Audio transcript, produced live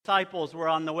Disciples were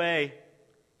on the way,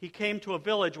 he came to a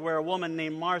village where a woman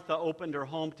named Martha opened her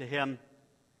home to him.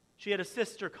 She had a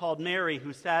sister called Mary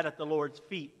who sat at the Lord's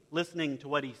feet, listening to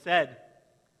what he said.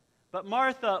 But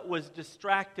Martha was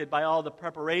distracted by all the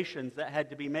preparations that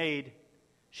had to be made.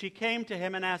 She came to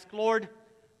him and asked, "Lord,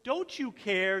 don't you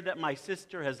care that my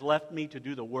sister has left me to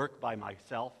do the work by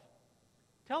myself?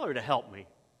 Tell her to help me."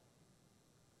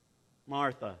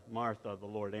 "Martha, Martha," the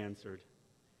Lord answered,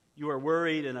 "you are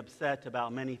worried and upset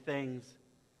about many things,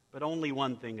 but only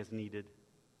one thing is needed.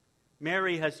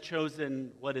 Mary has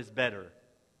chosen what is better,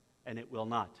 and it will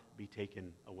not be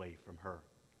taken away from her."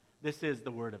 This is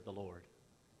the word of the Lord.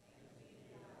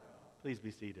 Please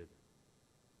be seated.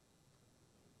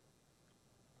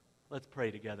 Let's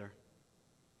pray together.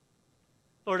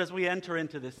 Lord, as we enter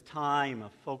into this time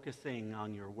of focusing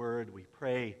on your word, we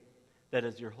pray that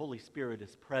as your Holy Spirit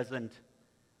is present,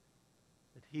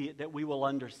 that we will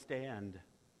understand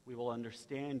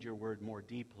your word more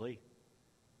deeply,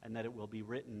 and that it will be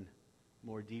written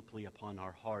more deeply upon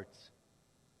our hearts,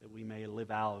 that we may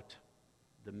live out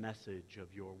the message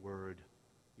of your word,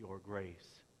 your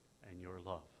grace, and your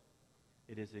love.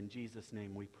 It is in Jesus'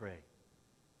 name we pray.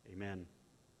 Amen.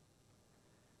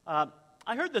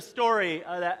 I heard the story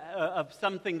of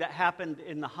something that happened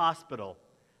in the hospital.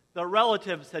 The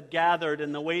relatives had gathered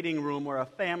in the waiting room where a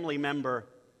family member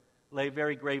lay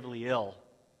very gravely ill.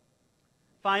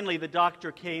 Finally, the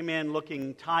doctor came in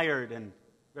looking tired and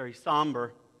very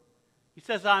somber. He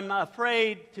says, "I'm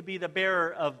afraid to be the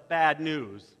bearer of bad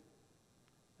news,"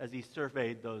 as he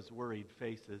surveyed those worried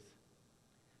faces.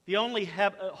 "The only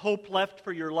hope left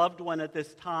for your loved one at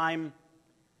this time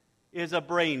is a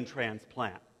brain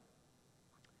transplant.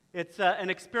 It's an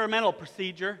experimental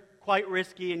procedure, quite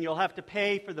risky, and you'll have to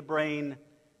pay for the brain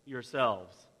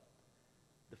yourselves."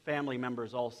 The family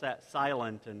members all sat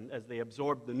silent, and as they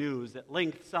absorbed the news, at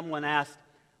length someone asked,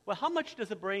 "Well, how much does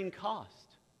a brain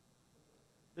cost?"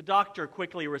 The doctor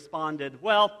quickly responded,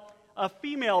 "Well, a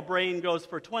female brain goes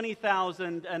for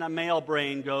 $20,000, and a male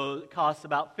brain costs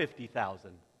about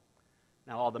 $50,000.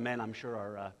 Now, all the men, I'm sure,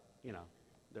 are,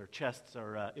 their chests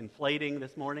are inflating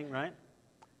this morning, right?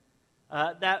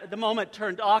 The moment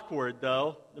turned awkward,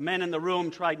 though. The men in the room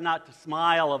tried not to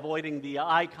smile, avoiding the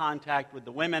eye contact with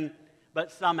the women, but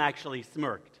some actually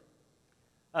smirked.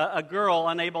 A girl,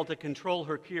 unable to control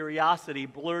her curiosity,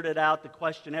 blurted out the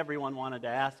question everyone wanted to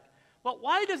ask, "Well,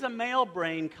 why does a male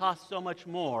brain cost so much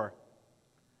more?"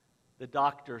 The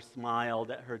doctor smiled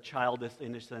at her childish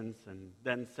innocence and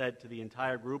then said to the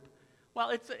entire group, "Well,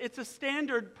 it's a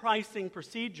standard pricing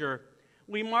procedure.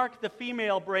 We mark the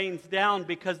female brains down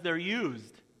because they're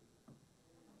used."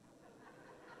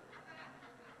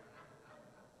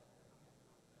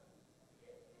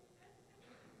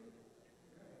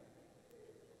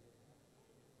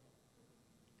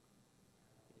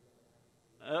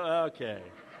 Okay.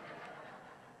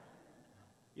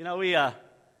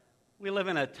 We live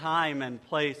in a time and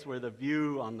place where the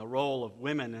view on the role of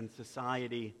women in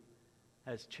society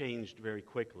has changed very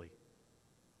quickly.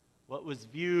 What was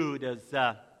viewed as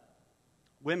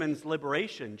women's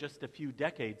liberation just a few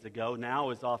decades ago now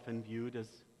is often viewed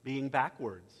as being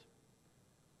backwards.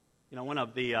 One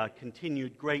of the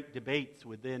continued great debates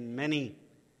within many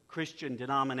Christian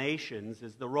denominations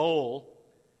is the role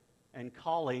and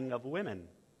calling of women.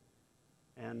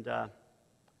 And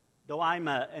though I'm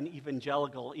an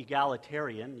evangelical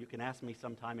egalitarian, you can ask me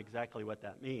sometime exactly what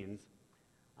that means,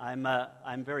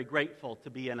 I'm very grateful to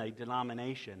be in a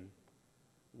denomination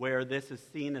where this is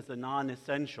seen as a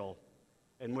non-essential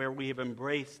and where we have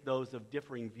embraced those of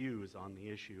differing views on the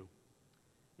issue.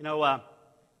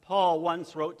 Paul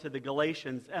once wrote to the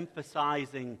Galatians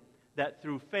emphasizing that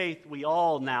through faith we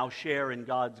all now share in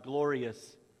God's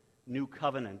glorious new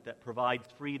covenant that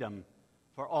provides freedom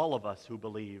for all of us who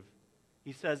believe.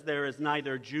 He says, "There is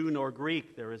neither Jew nor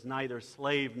Greek, there is neither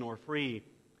slave nor free,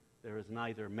 there is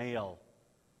neither male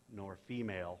nor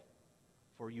female,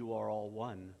 for you are all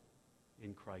one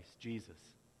in Christ Jesus."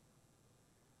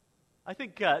 I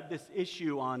think this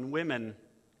issue on women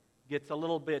gets a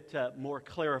little bit more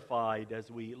clarified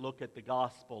as we look at the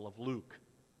Gospel of Luke.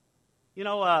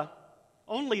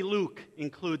 Only Luke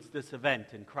includes this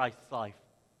event in Christ's life.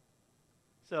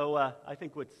 So I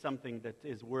think it's something that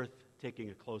is worth taking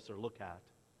a closer look at.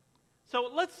 So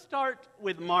let's start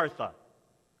with Martha.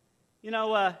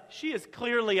 She is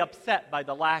clearly upset by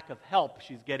the lack of help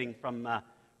she's getting from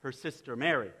her sister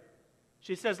Mary.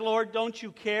 She says, "Lord, don't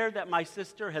you care that my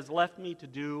sister has left me to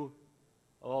do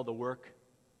all the work?"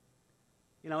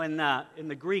 In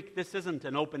the Greek, this isn't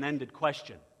an open-ended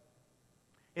question.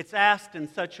 It's asked in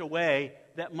such a way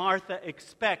that Martha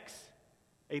expects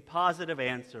a positive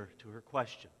answer to her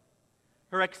question.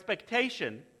 Her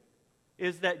expectation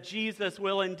is that Jesus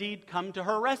will indeed come to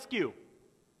her rescue,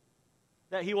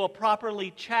 that he will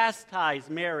properly chastise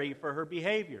Mary for her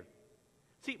behavior.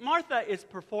 See, Martha is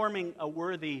performing a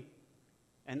worthy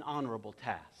and honorable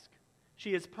task.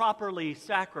 She is properly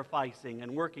sacrificing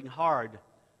and working hard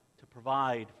to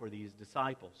provide for these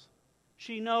disciples.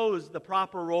 She knows the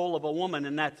proper role of a woman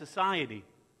in that society,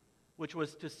 which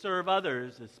was to serve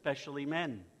others, especially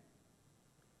men.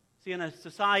 See, in a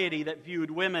society that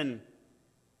viewed women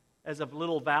as of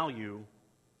little value,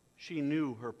 she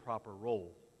knew her proper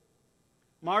role.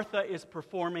 Martha is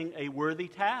performing a worthy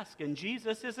task, and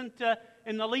Jesus isn't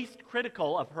in the least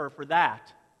critical of her for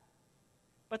that.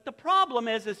 But the problem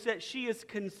is that she is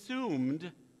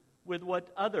consumed with what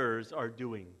others are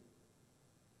doing.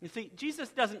 You see, Jesus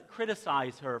doesn't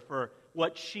criticize her for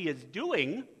what she is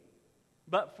doing,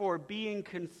 but for being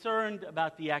concerned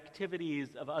about the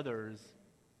activities of others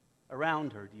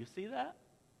around her. Do you see that?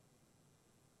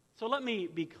 So let me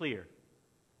be clear.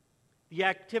 The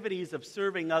activities of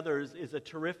serving others is a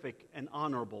terrific and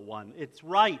honorable one. It's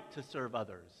right to serve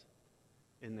others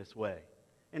in this way.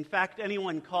 In fact,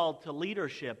 anyone called to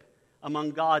leadership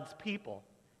among God's people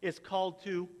is called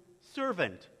to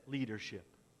servant leadership.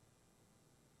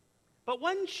 But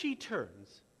when she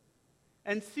turns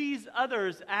and sees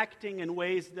others acting in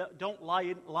ways that don't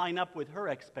line up with her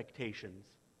expectations,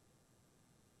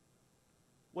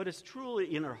 what is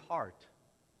truly in her heart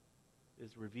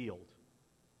is revealed.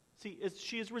 See,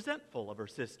 she is resentful of her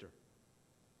sister.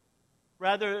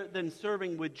 Rather than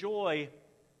serving with joy,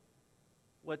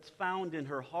 what's found in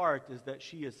her heart is that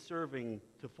she is serving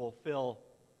to fulfill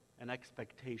an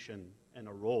expectation and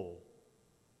a role.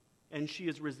 And she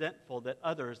is resentful that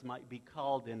others might be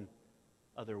called in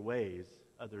other ways,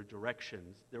 other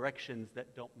directions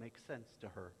that don't make sense to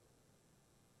her.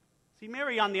 See,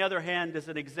 Mary, on the other hand, is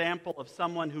an example of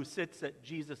someone who sits at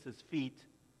Jesus' feet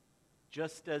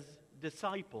just as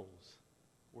disciples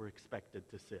were expected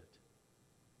to sit.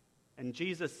 And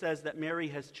Jesus says that Mary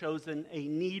has chosen a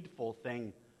needful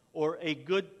thing or a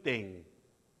good thing.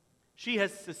 She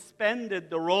has suspended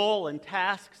the role and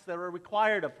tasks that are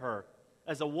required of her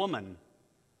as a woman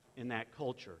in that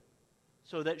culture,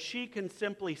 so that she can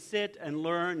simply sit and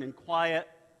learn in quiet,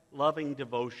 loving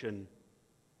devotion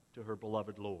to her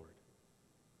beloved Lord.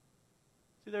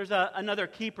 See, there's another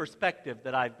key perspective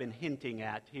that I've been hinting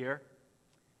at here.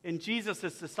 In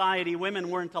Jesus' society, women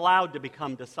weren't allowed to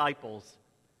become disciples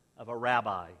of a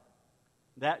rabbi.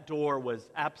 That door was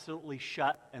absolutely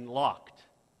shut and locked.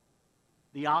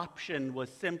 The option was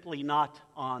simply not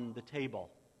on the table.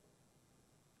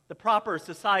 The proper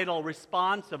societal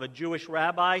response of a Jewish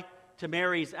rabbi to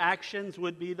Mary's actions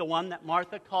would be the one that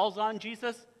Martha calls on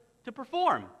Jesus to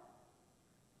perform,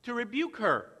 to rebuke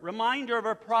her, remind her of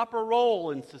her proper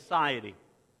role in society.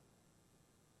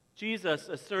 Jesus,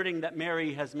 asserting that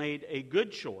Mary has made a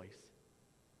good choice,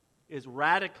 is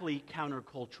radically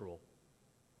countercultural.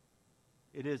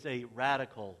 It is a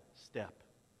radical step.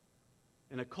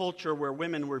 In a culture where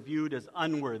women were viewed as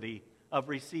unworthy of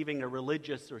receiving a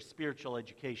religious or spiritual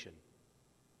education,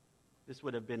 this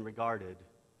would have been regarded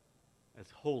as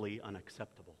wholly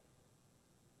unacceptable.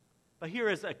 But here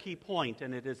is a key point,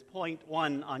 and it is point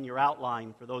 1 on your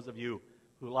outline for those of you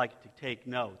who like to take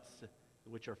notes,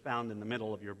 which are found in the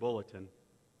middle of your bulletin.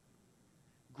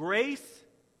 Grace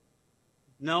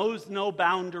knows no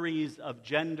boundaries of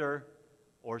gender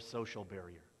or social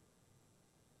barrier.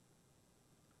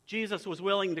 Jesus was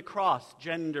willing to cross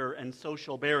gender and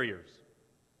social barriers.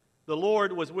 The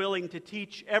Lord was willing to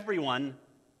teach everyone,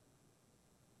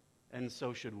 and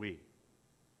so should we.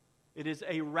 It is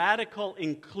a radical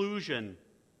inclusion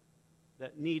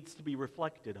that needs to be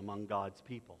reflected among God's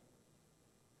people.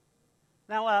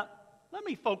 Now, let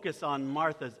me focus on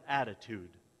Martha's attitude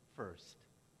first.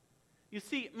 You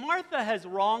see, Martha has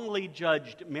wrongly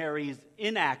judged Mary's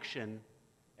inaction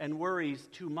and worries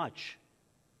too much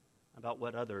about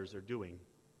what others are doing.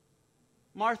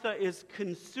 Martha is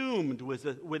consumed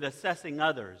with assessing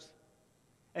others,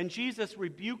 and Jesus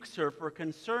rebukes her for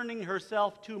concerning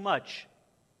herself too much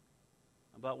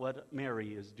about what Mary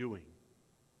is doing.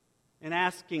 In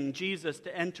asking Jesus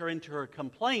to enter into her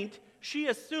complaint, she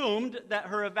assumed that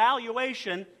her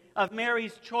evaluation of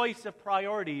Mary's choice of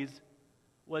priorities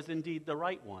was indeed the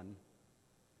right one.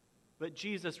 But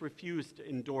Jesus refused to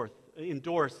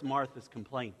endorse Martha's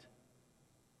complaint.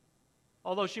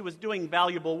 Although she was doing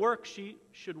valuable work, she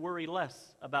should worry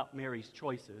less about Mary's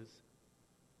choices.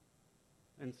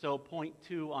 And so point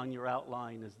 2 on your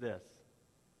outline is this.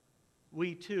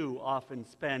 We too often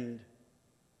spend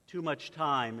too much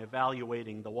time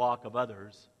evaluating the walk of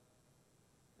others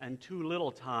and too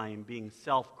little time being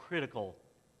self-critical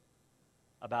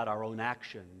about our own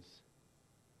actions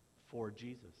for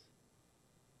Jesus.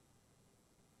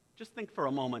 Just think for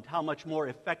a moment how much more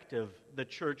effective the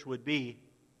church would be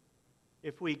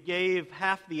if we gave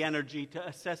half the energy to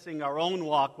assessing our own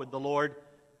walk with the Lord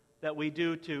that we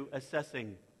do to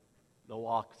assessing the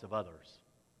walks of others.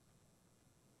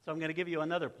 So I'm going to give you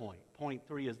another point. Point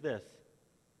 3 is this: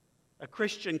 a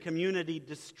Christian community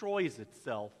destroys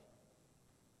itself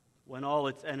when all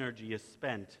its energy is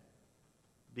spent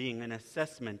being an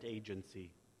assessment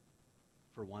agency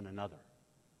for one another.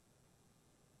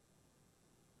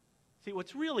 See,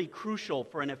 what's really crucial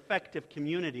for an effective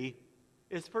community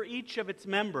is for each of its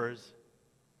members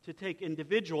to take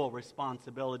individual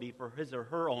responsibility for his or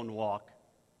her own walk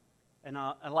and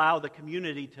allow the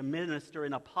community to minister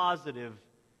in a positive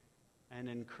and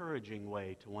encouraging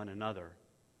way to one another.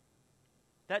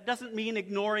 That doesn't mean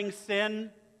ignoring sin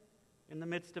in the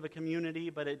midst of a community,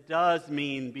 but it does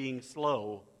mean being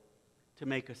slow to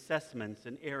make assessments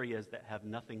in areas that have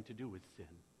nothing to do with sin.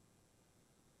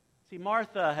 See,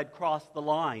 Martha had crossed the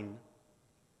line,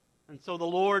 and so the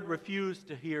Lord refused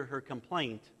to hear her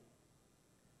complaint.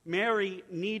 Mary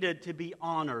needed to be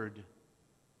honored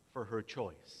for her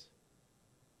choice.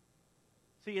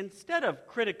 See, instead of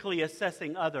critically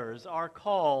assessing others, our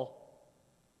call,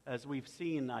 as we've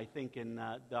seen, I think, in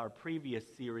our previous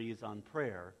series on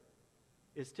prayer,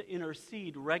 is to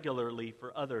intercede regularly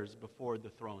for others before the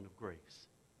throne of grace.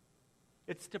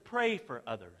 It's to pray for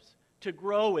others, to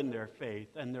grow in their faith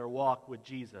and their walk with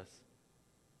Jesus,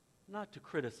 not to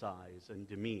criticize and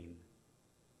demean.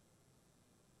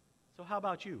 So how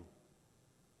about you?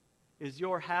 Is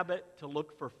your habit to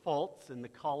look for faults in the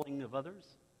calling of others?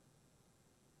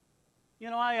 You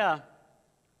know,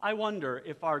 I wonder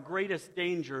if our greatest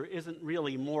danger isn't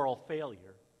really moral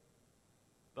failure,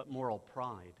 but moral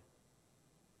pride.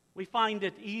 We find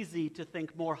it easy to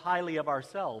think more highly of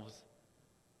ourselves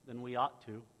than we ought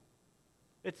to.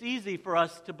 It's easy for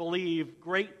us to believe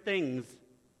great things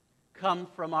come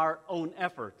from our own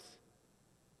efforts.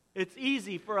 It's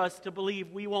easy for us to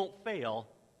believe we won't fail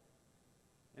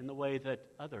in the way that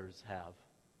others have.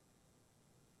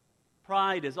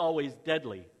 Pride is always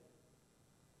deadly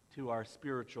to our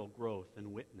spiritual growth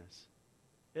and witness.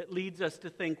 It leads us to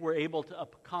think we're able to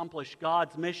accomplish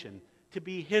God's mission, to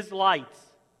be His lights,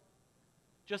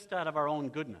 just out of our own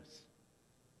goodness.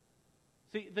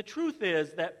 See, the truth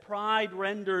is that pride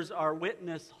renders our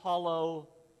witness hollow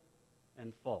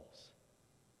and false.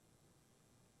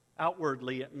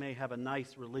 Outwardly, it may have a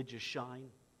nice religious shine,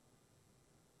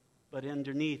 but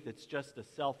underneath, it's just a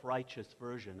self-righteous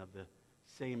version of the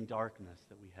same darkness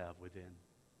that we have within.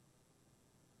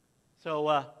 So,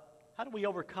 how do we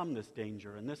overcome this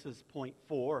danger? And this is point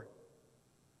 4.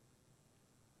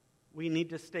 We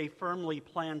need to stay firmly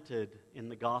planted in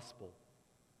the gospel,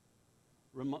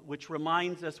 which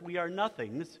reminds us we are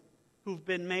nothings who've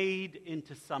been made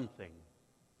into something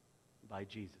by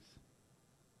Jesus.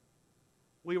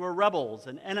 We were rebels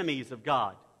and enemies of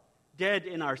God, dead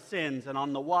in our sins and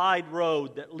on the wide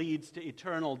road that leads to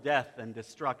eternal death and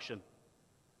destruction.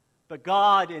 But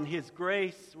God, in His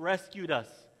grace, rescued us,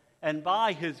 and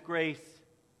by His grace,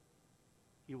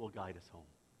 He will guide us home.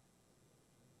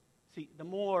 See, the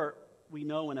more we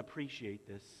know and appreciate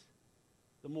this,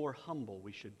 the more humble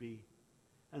we should be.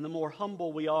 And the more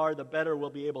humble we are, the better we'll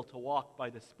be able to walk by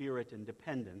the Spirit in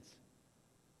dependence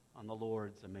on the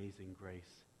Lord's amazing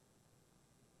grace.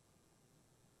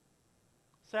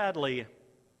 Sadly,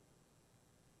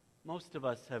 most of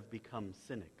us have become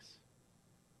cynics.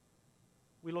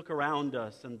 We look around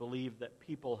us and believe that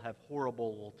people have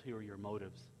horrible ulterior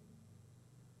motives.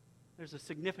 There's a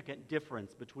significant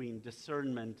difference between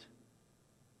discernment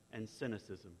and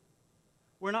cynicism.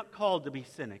 We're not called to be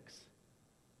cynics,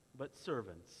 but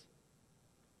servants.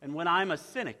 And when I'm a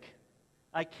cynic,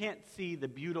 I can't see the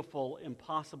beautiful,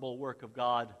 impossible work of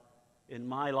God in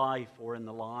my life or in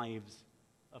the lives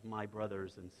of my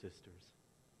brothers and sisters.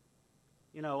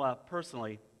 You know,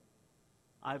 personally,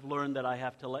 I've learned that I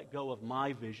have to let go of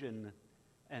my vision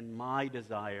and my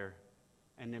desire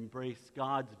and embrace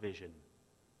God's vision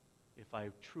if I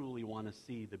truly want to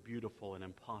see the beautiful and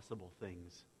impossible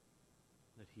things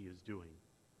that He is doing.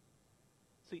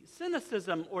 See,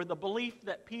 cynicism, or the belief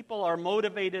that people are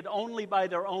motivated only by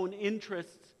their own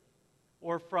interests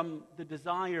or from the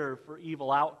desire for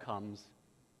evil outcomes,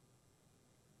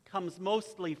 comes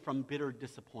mostly from bitter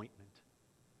disappointment.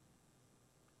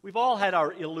 We've all had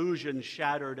our illusions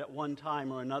shattered at one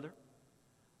time or another,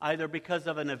 either because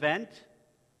of an event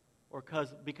or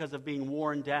because of being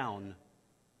worn down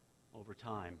over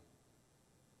time.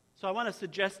 So I want to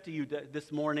suggest to you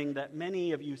this morning that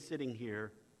many of you sitting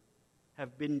here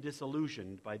have been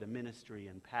disillusioned by the ministry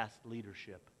and past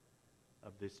leadership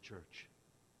of this church.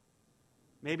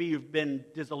 Maybe you've been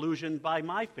disillusioned by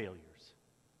my failures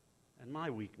and my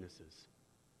weaknesses.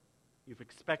 You've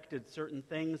expected certain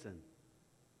things and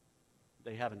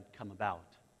they haven't come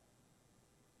about.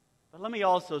 But let me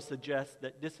also suggest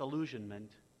that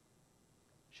disillusionment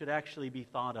should actually be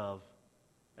thought of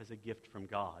as a gift from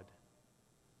God.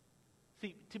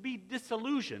 See, to be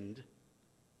disillusioned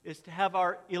is to have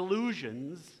our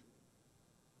illusions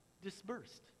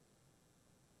dispersed.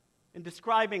 In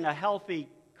describing a healthy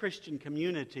Christian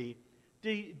community,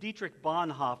 Dietrich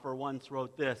Bonhoeffer once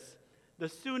wrote this: "The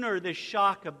sooner this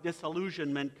shock of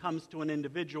disillusionment comes to an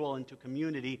individual and to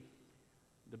community,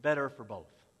 the better for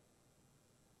both."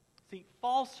 See,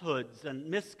 falsehoods and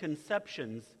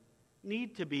misconceptions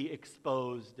need to be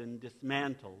exposed and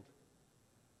dismantled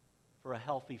for a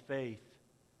healthy faith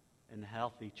and a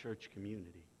healthy church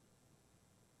community.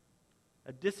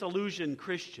 A disillusioned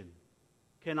Christian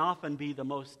can often be the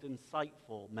most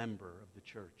insightful member of the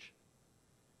church.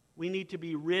 We need to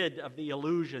be rid of the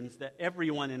illusions that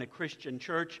everyone in a Christian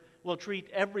church will treat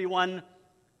everyone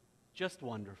just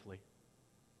wonderfully.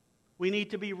 We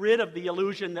need to be rid of the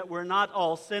illusion that we're not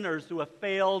all sinners who have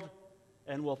failed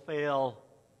and will fail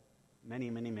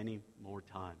many, many, many more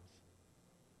times.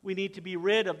 We need to be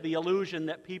rid of the illusion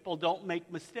that people don't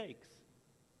make mistakes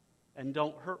and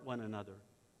don't hurt one another.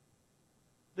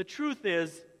 The truth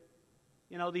is,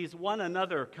 these one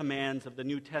another commands of the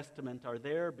New Testament are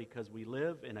there because we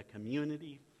live in a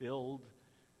community filled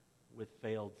with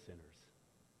failed sinners.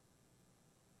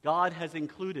 God has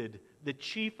included the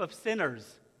chief of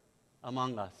sinners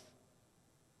among us.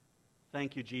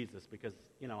 Thank you, Jesus, because,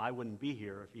 I wouldn't be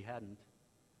here if he hadn't.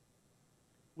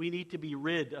 We need to be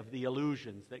rid of the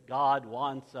illusions that God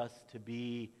wants us to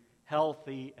be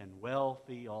healthy and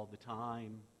wealthy all the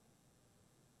time.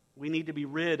 We need to be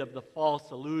rid of the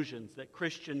false illusions that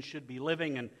Christians should be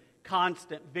living in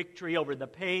constant victory over the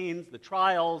pains, the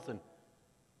trials, and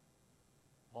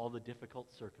all the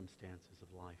difficult circumstances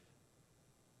of life.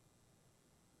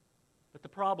 But the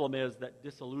problem is that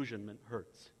disillusionment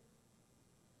hurts.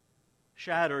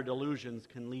 Shattered illusions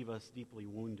can leave us deeply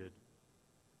wounded.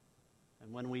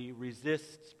 And when we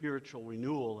resist spiritual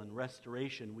renewal and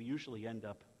restoration, we usually end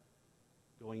up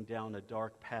going down a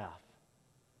dark path,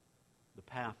 the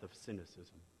path of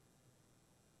cynicism.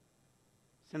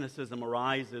 Cynicism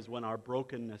arises when our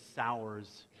brokenness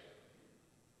sours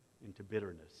into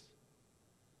bitterness,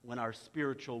 when our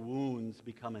spiritual wounds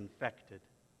become infected.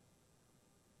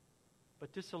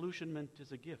 But disillusionment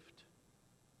is a gift,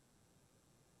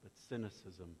 but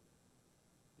cynicism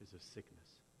is a sickness.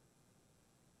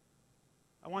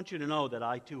 I want you to know that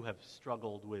I too have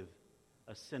struggled with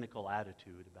a cynical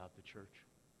attitude about the church.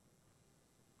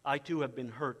 I too have been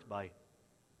hurt by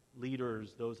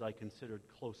leaders, those I considered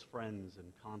close friends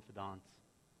and confidants.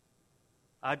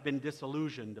 I've been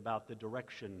disillusioned about the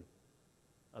direction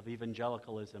of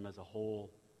evangelicalism as a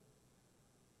whole,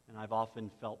 and I've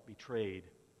often felt betrayed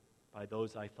by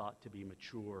those I thought to be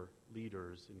mature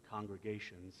leaders in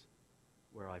congregations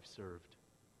where I've served.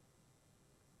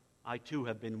 I too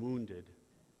have been wounded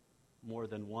more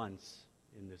than once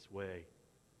in this way,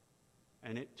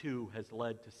 and it too has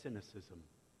led to cynicism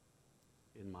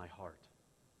in my heart.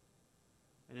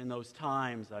 And in those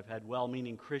times, I've had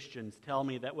well-meaning Christians tell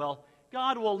me that,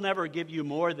 God will never give you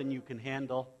more than you can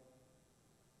handle,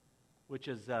 which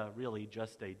is really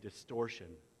just a distortion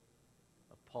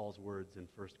of Paul's words in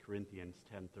 1 Corinthians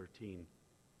 10:13.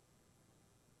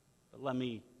 But let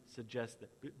me suggest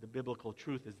that the biblical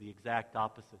truth is the exact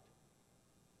opposite.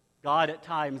 God at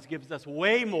times gives us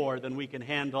way more than we can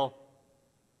handle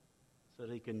so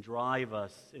that he can drive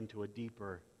us into a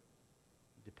deeper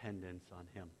dependence on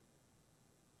him.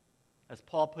 As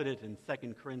Paul put it in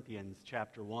 2 Corinthians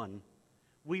chapter 1,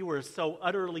 we were so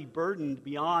utterly burdened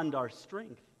beyond our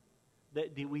strength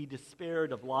that we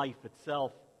despaired of life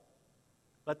itself.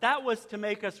 But that was to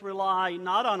make us rely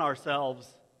not on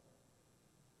ourselves,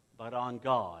 but on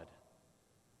God,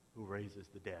 who raises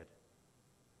the dead.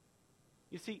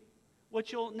 You see,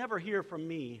 what you'll never hear from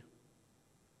me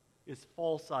is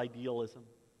false idealism,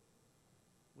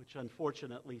 which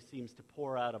unfortunately seems to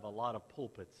pour out of a lot of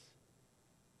pulpits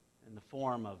in the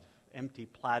form of empty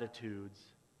platitudes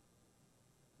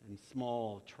and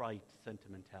small, trite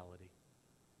sentimentality.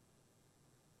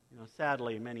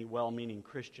 Sadly, many well-meaning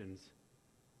Christians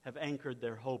have anchored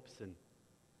their hopes in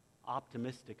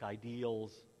optimistic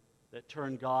ideals that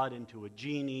turn God into a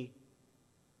genie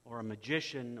or a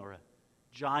magician or a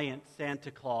giant Santa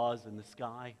Claus in the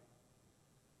sky.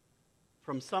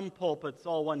 From some pulpits,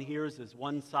 all one hears is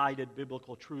one-sided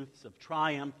biblical truths of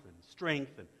triumph and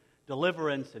strength and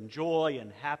deliverance and joy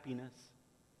and happiness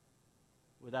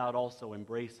without also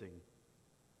embracing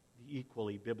the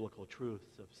equally biblical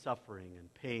truths of suffering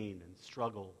and pain and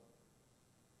struggle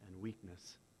and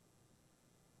weakness.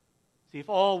 See, if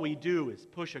all we do is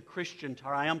push a Christian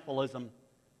triumphalism,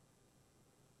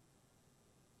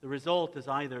 the result is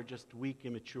either just weak,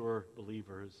 immature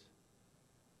believers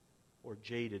or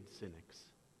jaded cynics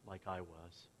like I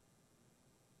was,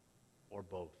 or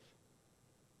both.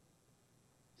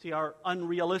 See, our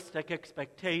unrealistic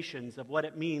expectations of what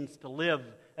it means to live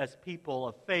as people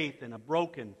of faith in a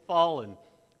broken, fallen,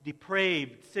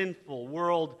 depraved, sinful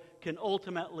world can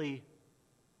ultimately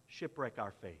shipwreck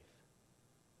our faith.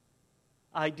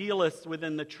 Idealists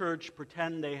within the church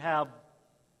pretend they have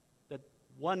that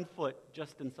one foot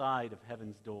just inside of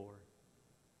heaven's door.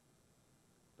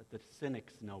 But the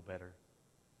cynics know better.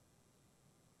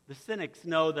 The cynics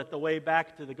know that the way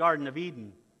back to the Garden of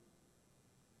Eden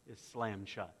is slammed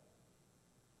shut.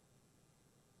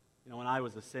 You know, when I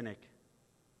was a cynic,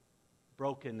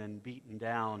 broken and beaten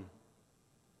down,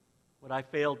 what I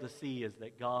failed to see is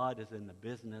that God is in the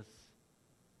business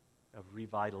of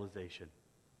revitalization.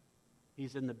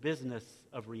 He's in the business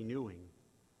of renewing,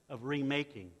 of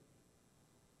remaking.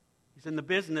 He's in the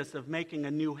business of making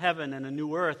a new heaven and a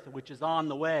new earth, which is on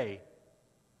the way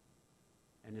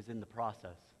and is in the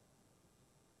process.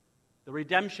 The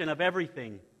redemption of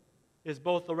everything is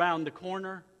both around the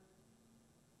corner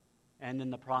and in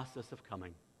the process of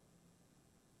coming.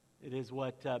 It is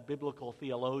what biblical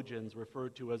theologians refer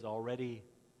to as already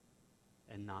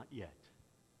and not yet.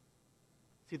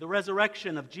 See, the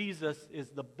resurrection of Jesus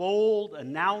is the bold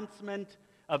announcement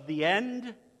of the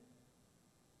end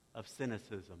of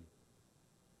cynicism,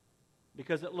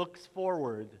 because it looks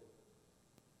forward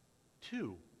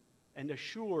to and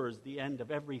assures the end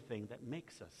of everything that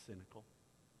makes us cynical.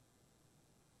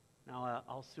 Now,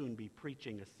 I'll soon be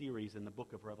preaching a series in the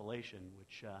book of Revelation,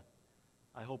 which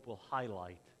I hope will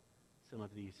highlight some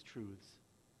of these truths.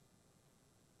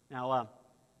 Now,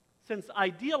 since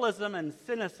idealism and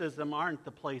cynicism aren't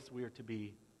the place we are to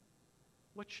be,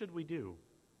 what should we do?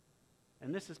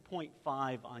 And this is point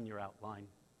 5 on your outline.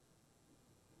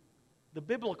 The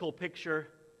biblical picture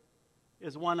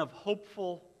is one of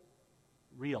hopeful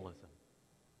realism.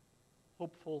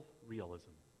 Hopeful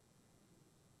realism.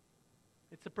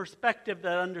 It's a perspective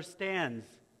that understands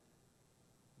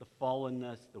the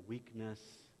fallenness, the weakness,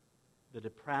 the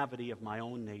depravity of my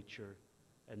own nature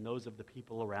and those of the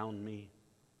people around me.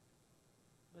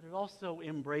 But it also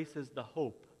embraces the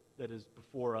hope that is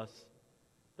before us,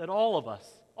 that all of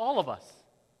us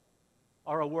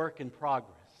are a work in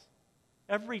progress.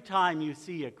 Every time you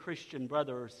see a Christian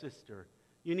brother or sister,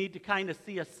 you need to kind of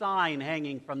see a sign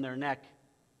hanging from their neck.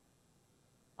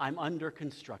 I'm under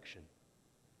construction.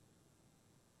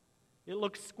 It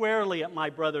looks squarely at my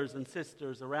brothers and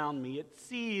sisters around me. It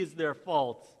sees their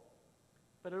faults,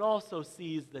 but it also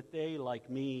sees that they, like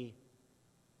me,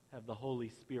 have the Holy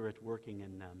Spirit working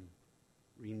in them,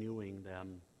 renewing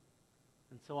them.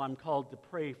 And so I'm called to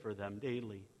pray for them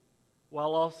daily,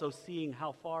 while also seeing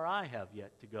how far I have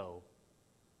yet to go.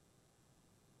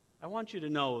 I want you to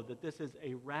know that this is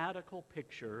a radical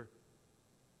picture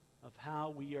of how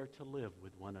we are to live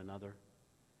with one another.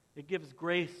 It gives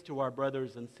grace to our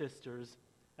brothers and sisters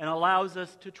and allows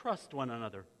us to trust one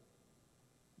another,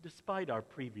 despite our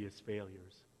previous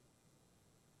failures.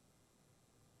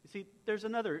 You see, there's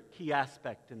another key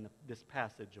aspect in this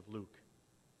passage of Luke.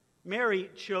 Mary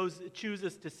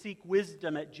chooses to seek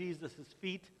wisdom at Jesus'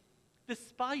 feet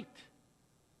despite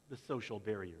the social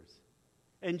barriers.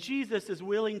 And Jesus is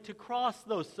willing to cross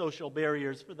those social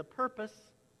barriers for the purpose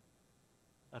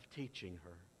of teaching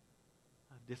her,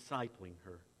 of discipling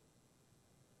her.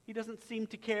 He doesn't seem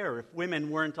to care if women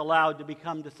weren't allowed to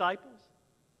become disciples.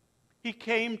 He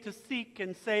came to seek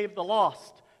and save the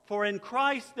lost. For in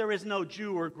Christ there is no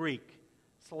Jew or Greek,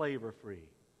 slave or free,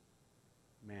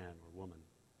 man or woman.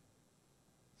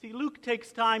 See, Luke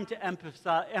takes time to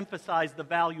emphasize the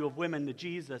value of women to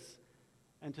Jesus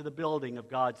and to the building of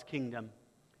God's kingdom.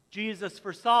 Jesus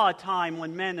foresaw a time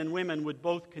when men and women would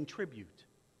both contribute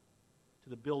to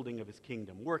the building of his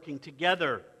kingdom, working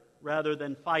together rather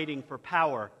than fighting for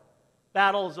power.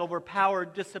 Battles over power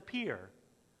disappear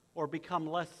or become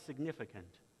less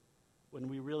significant when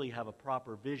we really have a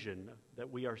proper vision that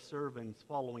we are servants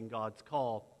following God's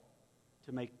call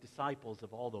to make disciples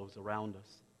of all those around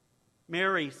us.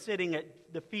 Mary, sitting at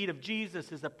the feet of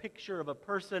Jesus, is a picture of a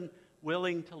person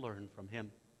willing to learn from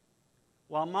him,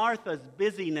 while Martha's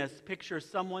busyness pictures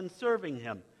someone serving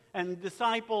him, and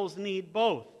disciples need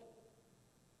both.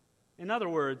 In other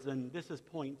words, and this is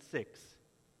point 6,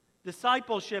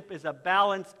 discipleship is a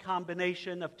balanced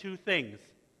combination of two things: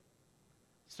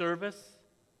 service,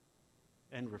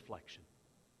 and reflection.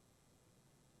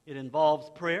 It involves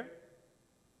prayer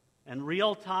and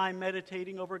real-time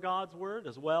meditating over God's Word,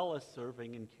 as well as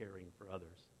serving and caring for others.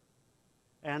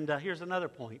 And here's another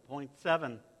point, point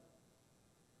 7.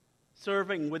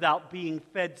 Serving without being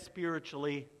fed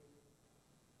spiritually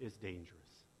is dangerous.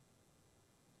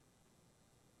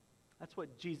 That's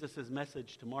what Jesus'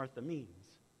 message to Martha means.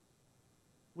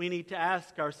 We need to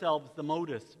ask ourselves the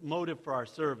motive for our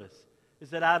service.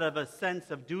 Is it out of a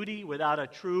sense of duty without a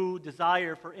true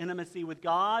desire for intimacy with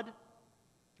God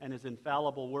and His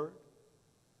infallible Word?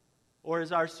 Or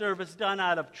is our service done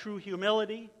out of true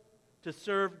humility to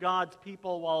serve God's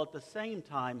people while at the same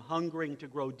time hungering to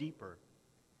grow deeper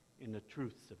in the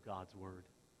truths of God's Word?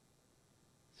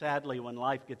 Sadly, when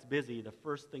life gets busy, the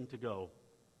first thing to go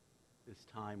is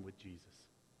time with Jesus.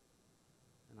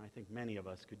 And I think many of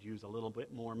us could use a little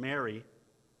bit more Mary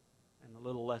and a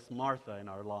little less Martha in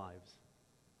our lives.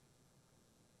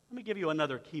 Let me give you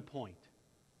another key point.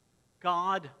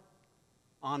 God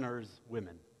honors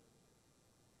women.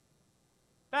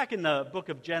 Back in the book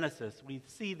of Genesis, we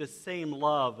see the same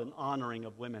love and honoring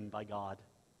of women by God.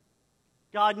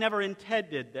 God never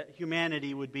intended that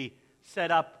humanity would be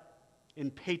set up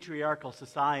in patriarchal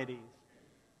societies.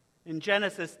 In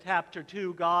Genesis chapter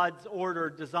 2, God's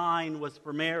ordered design was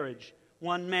for marriage.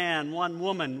 One man, one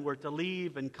woman were to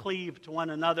leave and cleave to one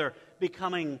another,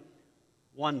 becoming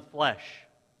one flesh.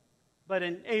 But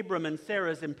in Abram and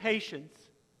Sarah's impatience,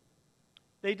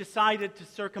 they decided to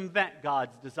circumvent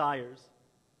God's desires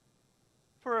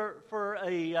for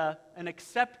an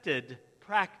accepted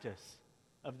practice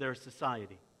of their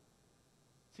society.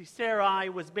 See, Sarai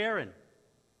was barren,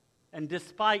 and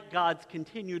despite God's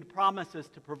continued promises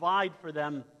to provide for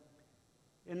them,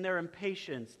 in their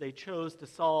impatience, they chose to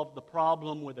solve the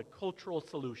problem with a cultural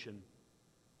solution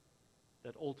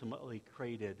that ultimately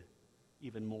created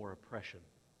even more oppression.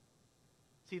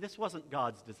 See, this wasn't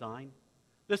God's design.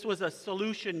 This was a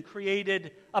solution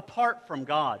created apart from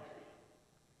God.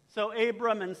 So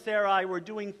Abram and Sarai were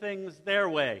doing things their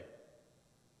way,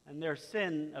 and their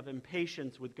sin of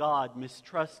impatience with God,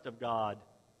 mistrust of God,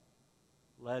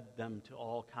 led them to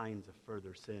all kinds of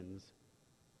further sins.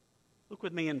 Look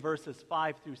with me in verses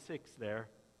 5 through 6 there.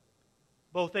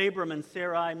 Both Abram and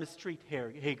Sarai mistreat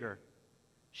Hagar.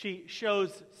 She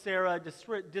shows Sarah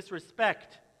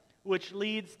disrespect, which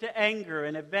leads to anger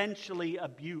and eventually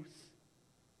abuse.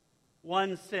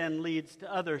 One sin leads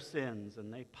to other sins,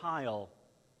 and they pile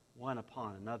one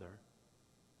upon another.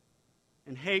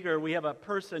 In Hagar, we have a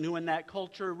person who in that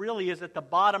culture really is at the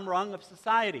bottom rung of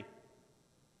society.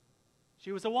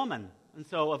 She was a woman, and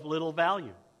so of little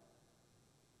value.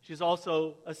 She's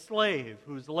also a slave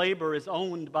whose labor is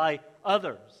owned by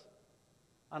others.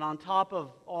 And on top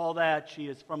of all that, she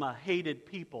is from a hated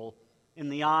people in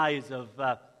the eyes of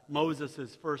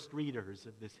Moses' first readers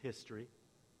of this history.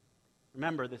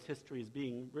 Remember, this history is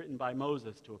being written by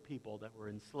Moses to a people that were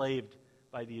enslaved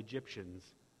by the Egyptians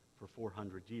for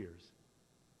 400 years.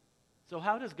 So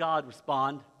how does God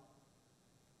respond?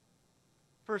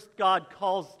 First, God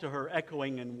calls to her,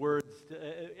 echoing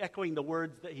the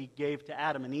words that He gave to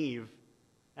Adam and Eve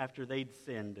after they'd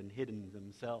sinned and hidden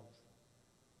themselves.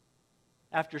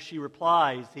 After she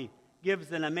replies, He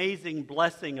gives an amazing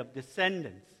blessing of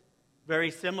descendants,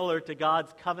 very similar to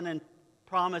God's covenant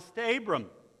promise to Abram,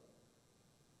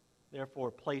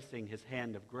 therefore placing His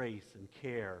hand of grace and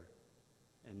care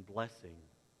and blessing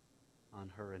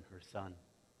on her and her son.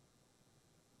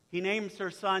 He names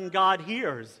her son God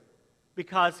Hears,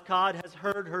 because God has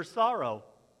heard her sorrow.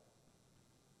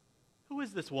 Who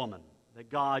is this woman that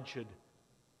God should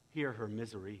hear her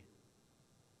misery?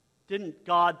 Didn't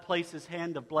God place His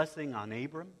hand of blessing on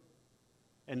Abram?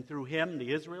 And through him,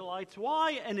 the Israelites?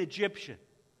 Why an Egyptian?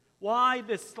 Why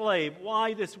this slave?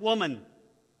 Why this woman?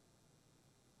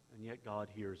 And yet God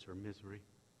hears her misery.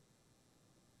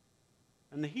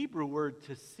 And the Hebrew word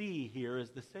to see here is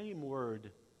the same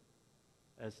word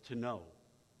as to know.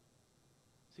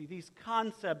 See, these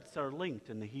concepts are linked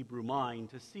in the Hebrew mind.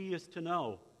 To see is to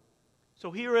know.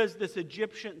 So here is this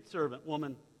Egyptian servant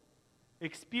woman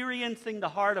experiencing the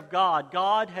heart of God.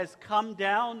 God has come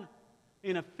down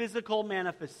in a physical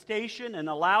manifestation and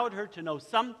allowed her to know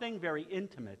something very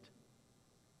intimate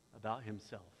about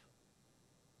Himself.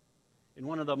 In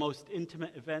one of the most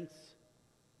intimate events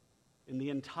in the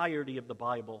entirety of the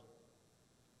Bible,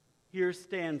 here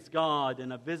stands God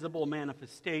in a visible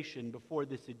manifestation before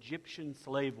this Egyptian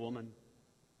slave woman,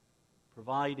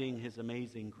 providing His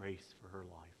amazing grace for her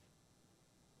life.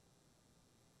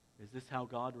 Is this how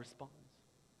God responds?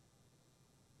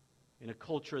 In a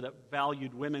culture that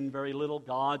valued women very little,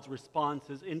 God's response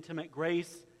is intimate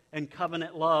grace and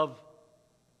covenant love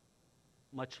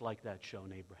much like that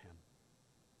shown Abraham.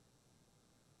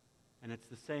 And it's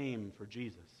the same for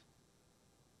Jesus.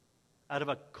 Out of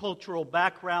a cultural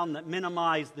background that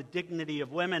minimized the dignity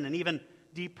of women and even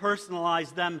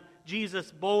depersonalized them,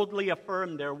 Jesus boldly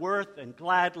affirmed their worth and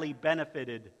gladly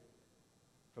benefited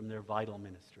from their vital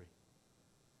ministry.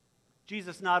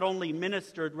 Jesus not only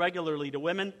ministered regularly to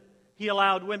women, he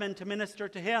allowed women to minister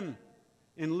to him.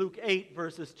 In Luke 8,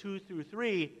 verses 2 through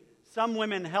 3, some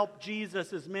women helped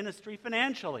Jesus' ministry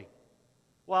financially,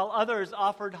 while others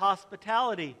offered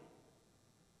hospitality.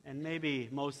 And maybe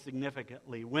most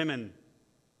significantly, women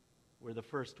were the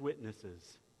first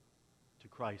witnesses to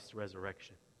Christ's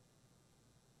resurrection.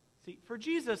 See, for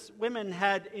Jesus, women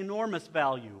had enormous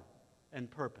value and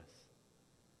purpose.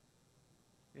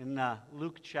 In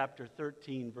Luke chapter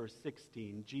 13, verse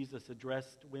 16, Jesus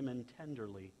addressed women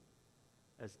tenderly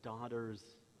as daughters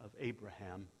of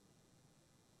Abraham,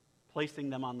 placing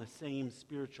them on the same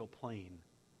spiritual plane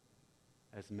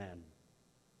as men.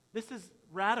 This is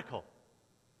radical.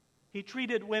 He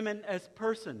treated women as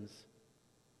persons,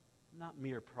 not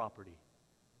mere property.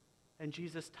 And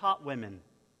Jesus taught women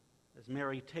as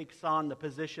Mary takes on the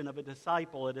position of a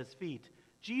disciple at his feet.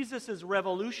 Jesus'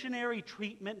 revolutionary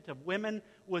treatment of women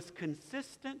was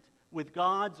consistent with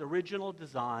God's original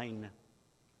design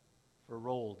for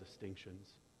role distinctions.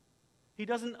 He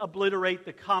doesn't obliterate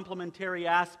the complementary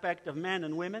aspect of men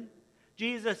and women.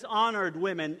 Jesus honored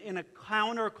women in a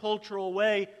countercultural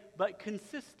way, but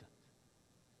consistent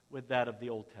with that of the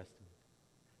Old Testament.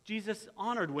 Jesus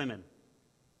honored women.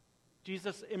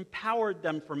 Jesus empowered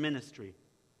them for ministry.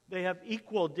 They have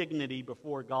equal dignity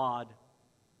before God.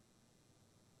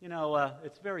 You know,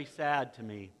 it's very sad to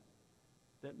me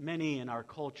that many in our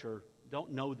culture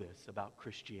don't know this about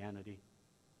Christianity.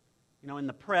 You know, in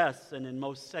the press and in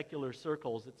most secular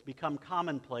circles, it's become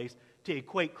commonplace to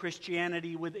equate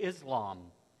Christianity with Islam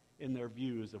in their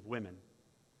views of women.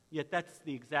 Yet that's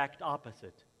the exact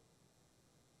opposite.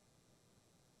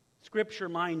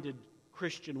 Scripture-minded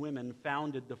Christian women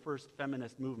founded the first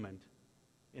feminist movement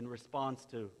in response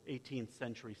to 18th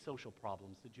century social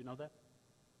problems. Did you know that?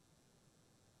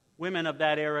 Women of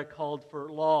that era called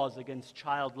for laws against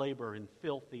child labor in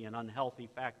filthy and unhealthy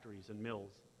factories and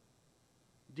mills.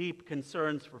 Deep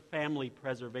concerns for family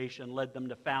preservation led them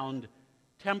to found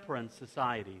temperance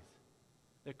societies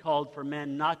that called for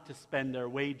men not to spend their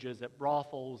wages at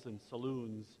brothels and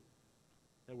saloons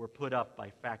that were put up by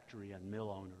factory and mill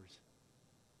owners.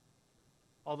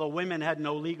 Although women had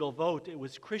no legal vote, it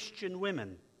was Christian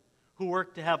women who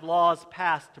worked to have laws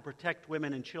passed to protect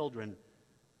women and children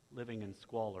living in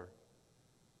squalor.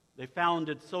 They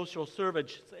founded social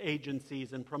service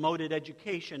agencies and promoted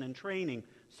education and training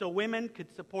so women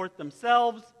could support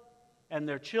themselves and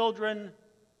their children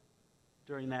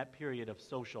during that period of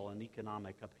social and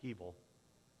economic upheaval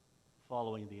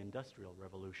following the Industrial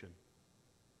Revolution.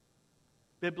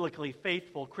 Biblically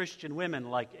faithful Christian women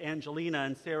like Angelina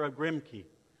and Sarah Grimke,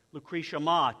 Lucretia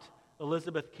Mott,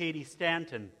 Elizabeth Cady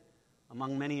Stanton,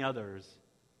 among many others,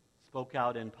 spoke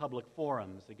out in public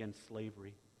forums against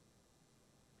slavery.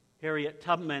 Harriet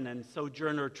Tubman and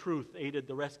Sojourner Truth aided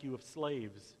the rescue of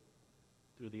slaves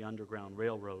through the Underground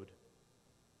Railroad.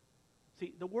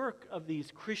 See, the work of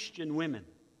these Christian women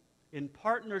in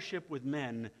partnership with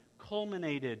men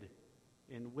culminated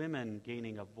in women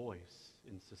gaining a voice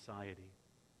in society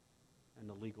and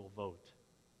a legal vote.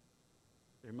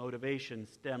 Their motivation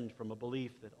stemmed from a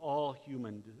belief that all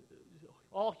humans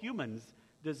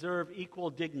deserve equal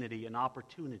dignity and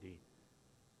opportunity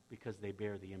because they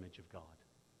bear the image of God.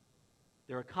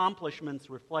 Their accomplishments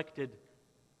reflected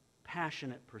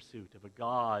passionate pursuit of a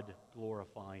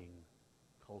God-glorifying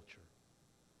culture.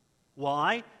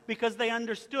 Why? Because they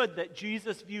understood that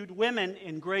Jesus viewed women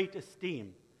in great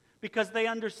esteem. Because they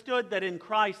understood that in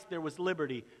Christ there was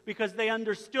liberty. Because they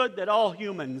understood that all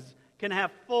humans can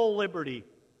have full liberty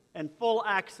and full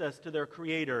access to their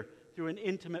Creator through an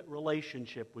intimate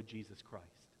relationship with Jesus Christ.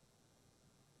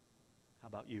 How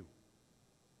about you?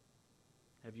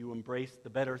 Have you embraced the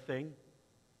better thing?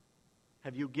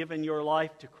 Have you given your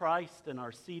life to Christ and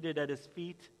are seated at His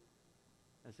feet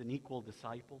as an equal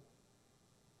disciple?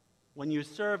 When you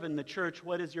serve in the church,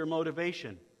 what is your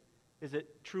motivation? Is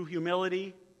it true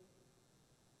humility,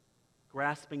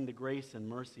 grasping the grace and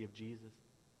mercy of Jesus?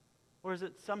 Or is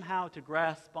it somehow to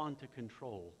grasp onto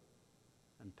control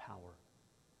and power?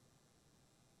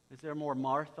 Is there more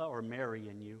Martha or Mary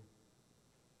in you?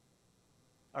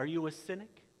 Are you a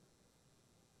cynic?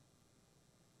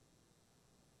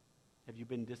 Have you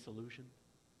been disillusioned?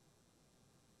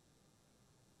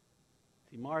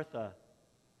 See, Martha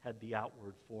had the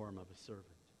outward form of a servant,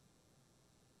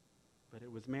 but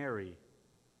it was Mary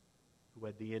who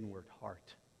had the inward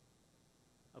heart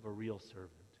of a real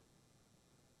servant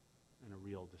and a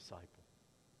real disciple.